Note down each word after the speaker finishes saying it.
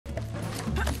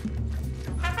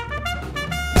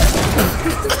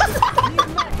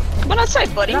Come on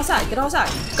outside, buddy. Get outside. Get outside.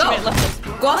 Go.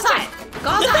 Go outside. Go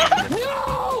outside.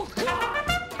 No!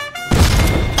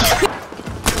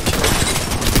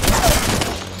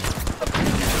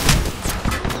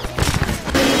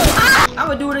 I'm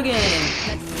gonna do it again.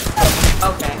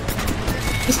 Okay.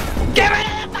 Get rid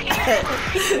of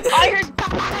the iron.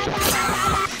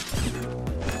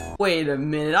 Wait a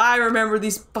minute. I remember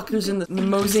these fuckers in the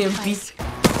Mozambique.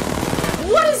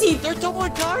 What is he? They're double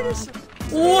guards.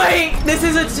 Wait. This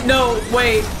is a no.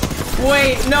 Wait.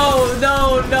 Wait. No.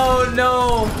 No. No.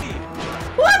 No.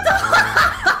 What the?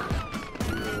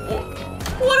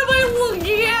 What am I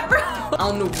looking at, bro? I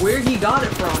don't know where he got it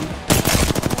from.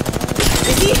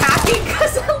 Is he hacking?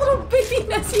 Because that little baby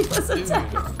Nessie was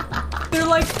attacked. They're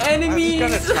like enemies. I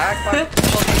just got attacked by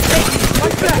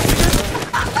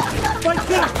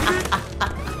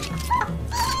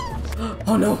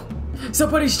Oh no!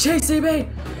 Somebody's chasing me!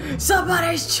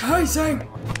 Somebody's chasing!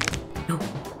 No,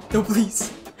 no,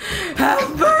 please.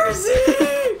 Have mercy!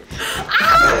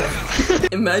 Ah!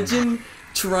 Imagine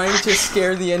trying to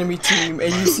scare the enemy team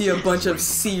and you see a bunch of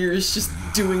seers just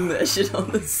doing that shit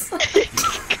on the side.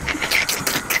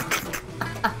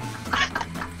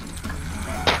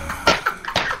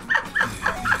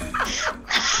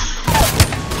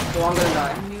 So I'm gonna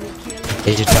die.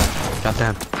 Daija, drop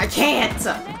down. I can't!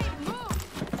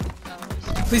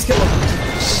 Please kill him.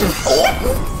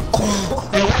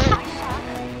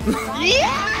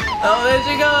 Yeah! Oh, there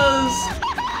she goes!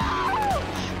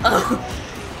 Oh.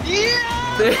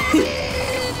 Yeah!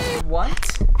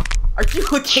 What? Are you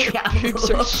looking at me? Boobs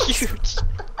are huge.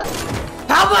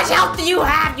 How much health do you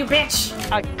have, you bitch?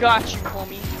 I got you,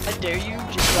 homie. I dare you.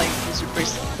 Just like use your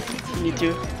first. You need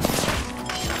to.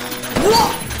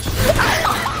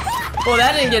 Well,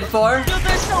 that didn't get far. Dude,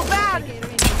 they're so bad.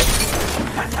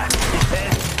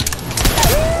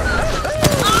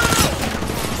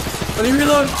 Let me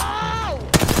reload.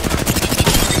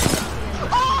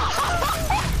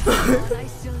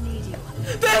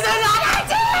 There's another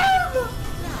team!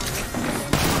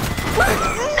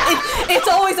 It's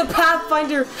always a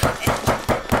Pathfinder.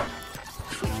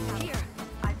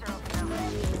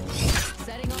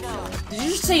 Did you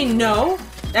just say no?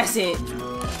 That's it.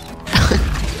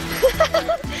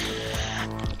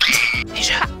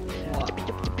 Daija.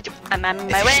 I'm on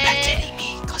my way. Spectating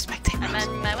me. Go spectate me. I'm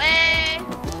on my way.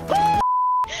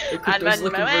 I'm Crypto's on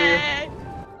looking my for you. way.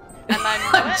 I'm on my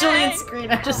I'm way. Julian's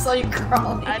screen. I just saw you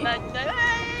crawling. I'm on my way.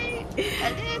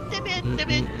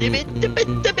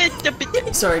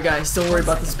 Sorry guys, don't worry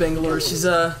about this Bangalore. She's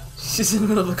in the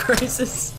middle of a crisis.